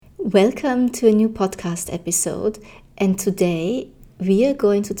Welcome to a new podcast episode, and today we are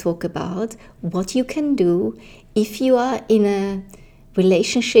going to talk about what you can do if you are in a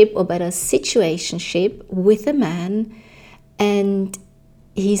relationship or better situationship with a man and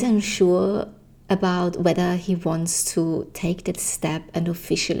he's unsure about whether he wants to take that step and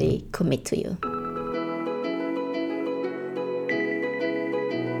officially commit to you.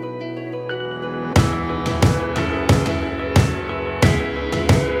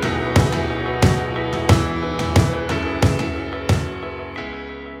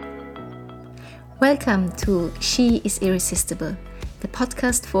 Welcome to She is Irresistible, the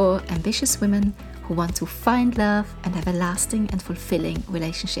podcast for ambitious women who want to find love and have a lasting and fulfilling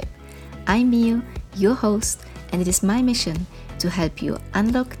relationship. I'm Mio, your host, and it is my mission to help you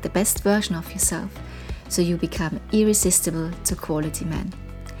unlock the best version of yourself so you become irresistible to quality men.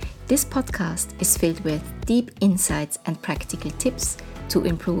 This podcast is filled with deep insights and practical tips to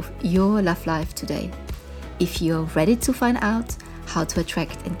improve your love life today. If you're ready to find out how to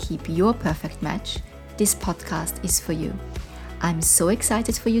attract and keep your perfect match, this podcast is for you. I'm so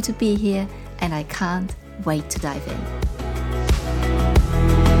excited for you to be here and I can't wait to dive in.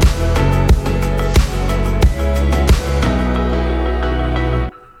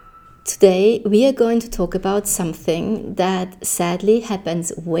 Today we are going to talk about something that sadly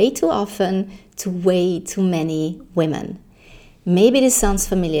happens way too often to way too many women. Maybe this sounds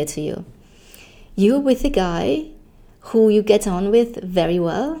familiar to you. You're with a guy who you get on with very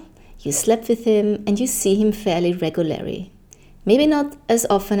well, you slept with him and you see him fairly regularly. Maybe not as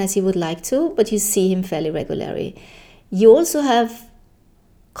often as you would like to, but you see him fairly regularly. You also have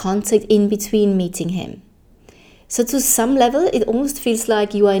contact in between meeting him. So to some level, it almost feels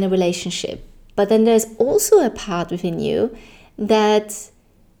like you are in a relationship. But then there's also a part within you that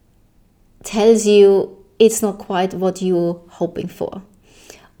tells you it's not quite what you're hoping for.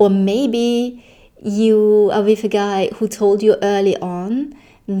 Or maybe you are with a guy who told you early on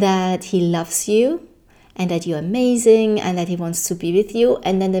that he loves you and that you're amazing and that he wants to be with you.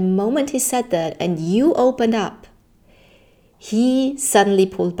 And then the moment he said that and you opened up, he suddenly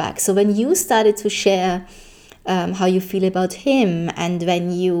pulled back. So when you started to share how you feel about him, and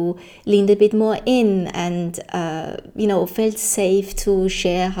when you leaned a bit more in and felt safe to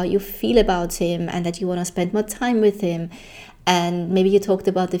share how you feel about him and that you want to spend more time with him, and maybe you talked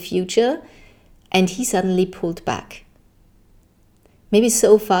about the future, and he suddenly pulled back. Maybe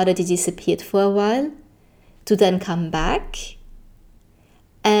so far that he disappeared for a while, to then come back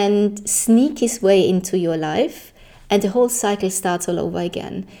and sneak his way into your life, and the whole cycle starts all over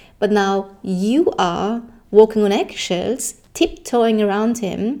again. But now you are walking on eggshells, tiptoeing around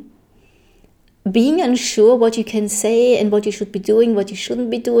him, being unsure what you can say and what you should be doing, what you shouldn't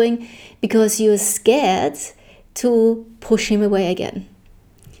be doing, because you're scared to push him away again.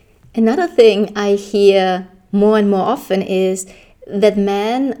 Another thing I hear more and more often is that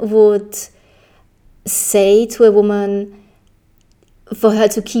men would say to a woman for her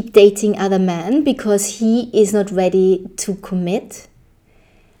to keep dating other men because he is not ready to commit.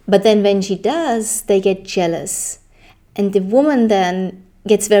 But then when she does, they get jealous. And the woman then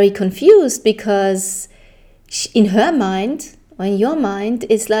gets very confused because in her mind, or in your mind,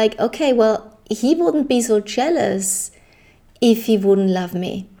 it's like, okay, well, he wouldn't be so jealous if he wouldn't love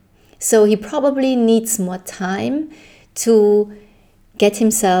me. So he probably needs more time to get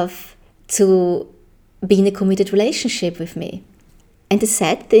himself to be in a committed relationship with me. And the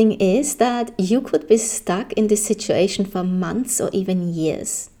sad thing is that you could be stuck in this situation for months or even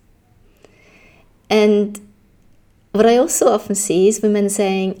years. And what I also often see is women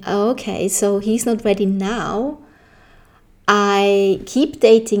saying, oh, okay, so he's not ready now. I keep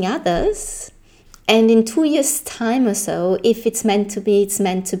dating others. And in 2 years' time or so, if it's meant to be, it's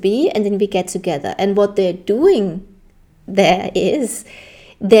meant to be. And then we get together. And what they're doing there is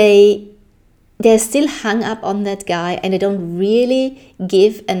they're still hung up on that guy and they don't really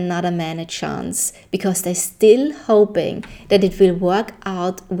give another man a chance because they're still hoping that it will work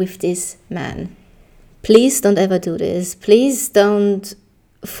out with this man. Please don't ever do this. Please don't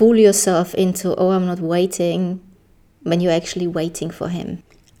fool yourself into, oh, I'm not waiting, when you're actually waiting for him.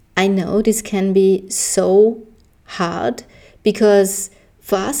 I know this can be so hard because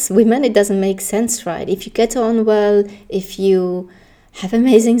for us women, it doesn't make sense, right? If you get on well, if you have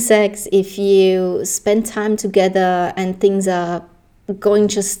amazing sex, if you spend time together and things are going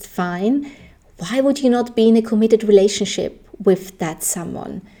just fine, why would you not be in a committed relationship with that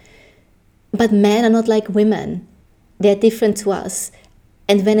someone? But men are not like women. They're different to us.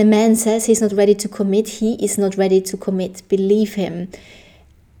 And when a man says he's not ready to commit, he is not ready to commit. Believe him.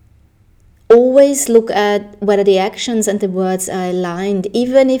 always look at whether the actions and the words are aligned.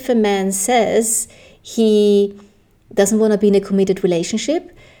 Even if a man says he doesn't want to be in a committed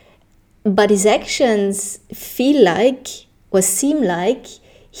relationship, but his actions feel like or seem like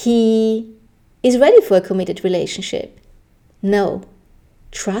he is ready for a committed relationship. No,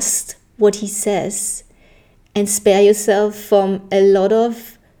 trust what he says and spare yourself from a lot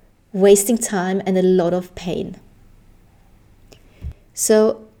of wasting time and a lot of pain.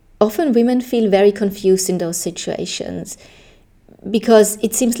 So often women feel very confused in those situations because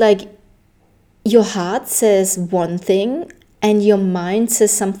it seems like your heart says one thing and your mind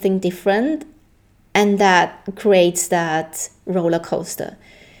says something different, and that creates that roller coaster.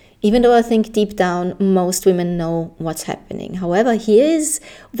 Even though I think deep down most women know what's happening. However, here's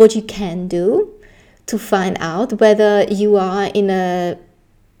what you can do to find out whether you are in a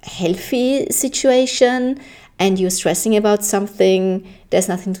healthy situation and you're stressing about something there's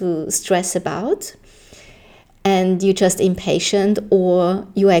nothing to stress about, and you're just impatient, or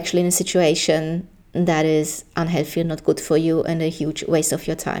you're actually in a situation that is unhealthy and not good for you and a huge waste of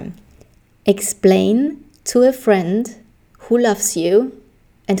your time. Explain to a friend who loves you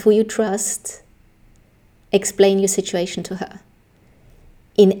and who you trust, explain your situation to her.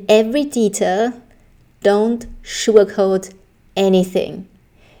 In every detail, don't sugarcoat anything.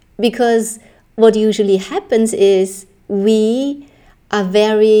 Because what usually happens is we are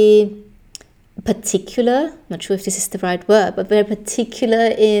very particular, not sure if this is the right word, but very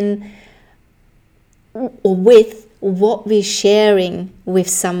particular in or with what we're sharing with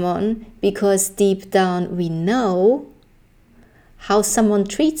someone, because deep down we know how someone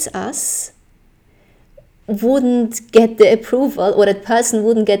treats us wouldn't get the approval, or that person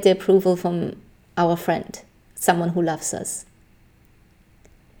wouldn't get the approval from our friend, someone who loves us.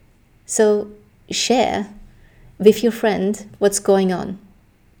 So share with your friend what's going on.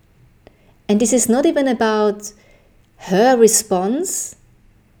 And this is not even about her response,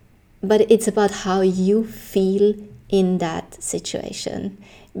 but it's about how you feel in that situation.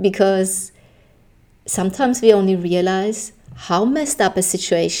 Because sometimes we only realize how messed up a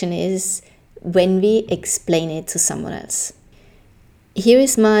situation is when we explain it to someone else. Here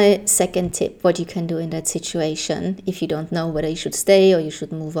is my second tip, what you can do in that situation if you don't know whether you should stay or you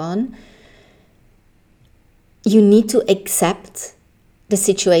should move on. You need to accept the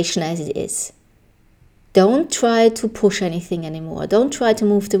situation as it is. Don't try to push anything anymore. Don't try to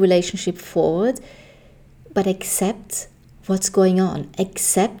move the relationship forward, but accept what's going on.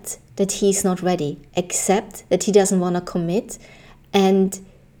 Accept that he's not ready. Accept that he doesn't want to commit. And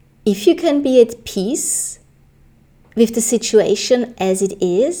if you can be at peace with the situation as it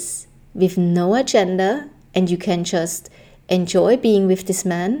is, with no agenda, and you can just enjoy being with this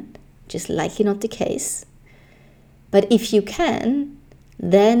man, which is likely not the case. But if you can,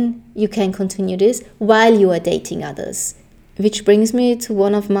 then you can continue this while you are dating others. Which brings me to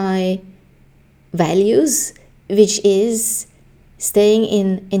one of my values, which is staying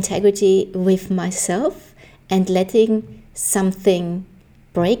in integrity with myself and letting something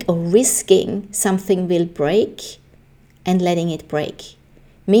break, or risking something will break and letting it break.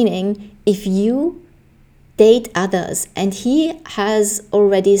 Meaning, if you date others and he has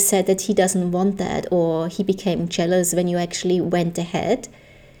already said that he doesn't want that, or he became jealous when you actually went ahead,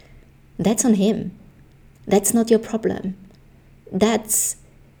 that's on him. That's not your problem. That's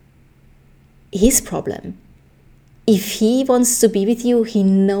his problem. If he wants to be with you, he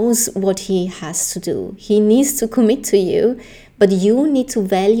knows what he has to do. He needs to commit to you, but you need to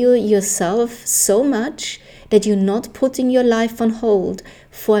value yourself so much that you're not putting your life on hold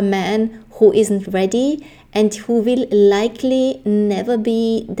for a man who isn't ready and who will likely never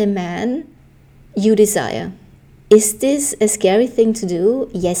be the man you desire. Is this a scary thing to do?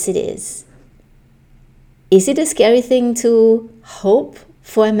 Yes, it is. Is it a scary thing to hope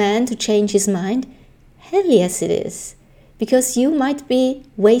for a man to change his mind? Hell yes, it is. Because you might be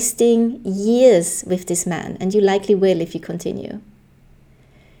wasting years with this man, and you likely will if you continue.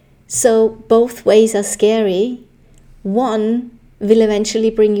 So both ways are scary. One will eventually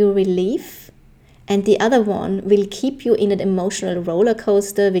bring you relief, and the other one will keep you in an emotional roller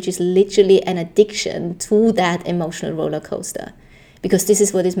coaster, which is literally an addiction to that emotional roller coaster. Because this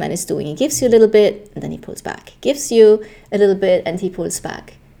is what this man is doing. He gives you a little bit, and then he pulls back. Gives you a little bit, and he pulls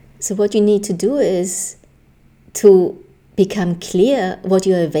back. So what you need to do is to become clear what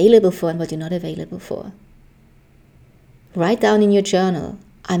you're available for and what you're not available for. Write down in your journal,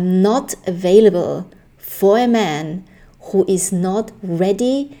 I'm not available for a man who is not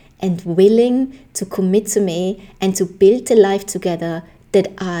ready and willing to commit to me and to build the life together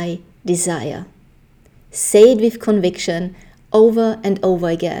that I desire. Say it with conviction over and over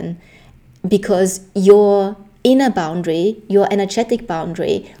again. because your inner boundary, your energetic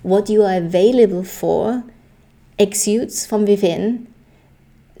boundary, what you are available for, exudes from within.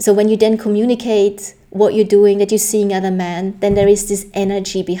 So when you then communicate what you're doing, that you're seeing other men, then there is this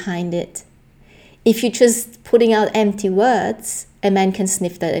energy behind it. If you're just putting out empty words, a man can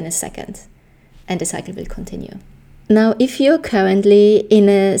sniff that in a second, and the cycle will continue. Now, if you're currently in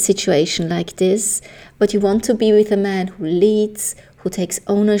a situation like this, but you want to be with a man who leads, who takes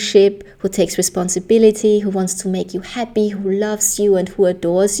ownership, who takes responsibility, who wants to make you happy, who loves you and who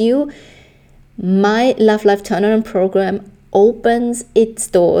adores you, my Love Life Turnaround program opens its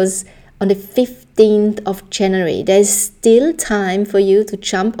doors on the 15th of January. There's still time for you to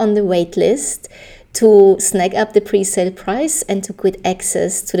jump on the wait list, to snag up the pre-sale price and to get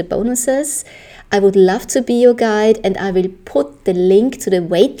access to the bonuses. I would love to be your guide, and I will put the link to the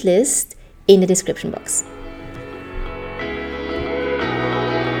wait list in the description box.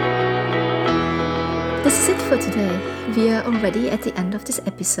 This is it for today. We are already at the end of this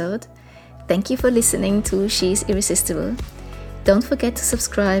episode. Thank you for listening to She's Irresistible. Don't forget to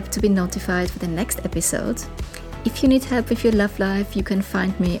subscribe to be notified for the next episode. If you need help with your love life, you can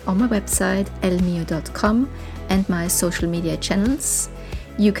find me on my website elmio.com and my social media channels.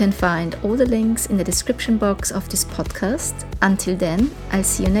 You can find all the links in the description box of this podcast. Until then, I'll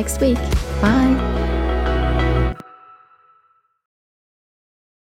see you next week. Bye!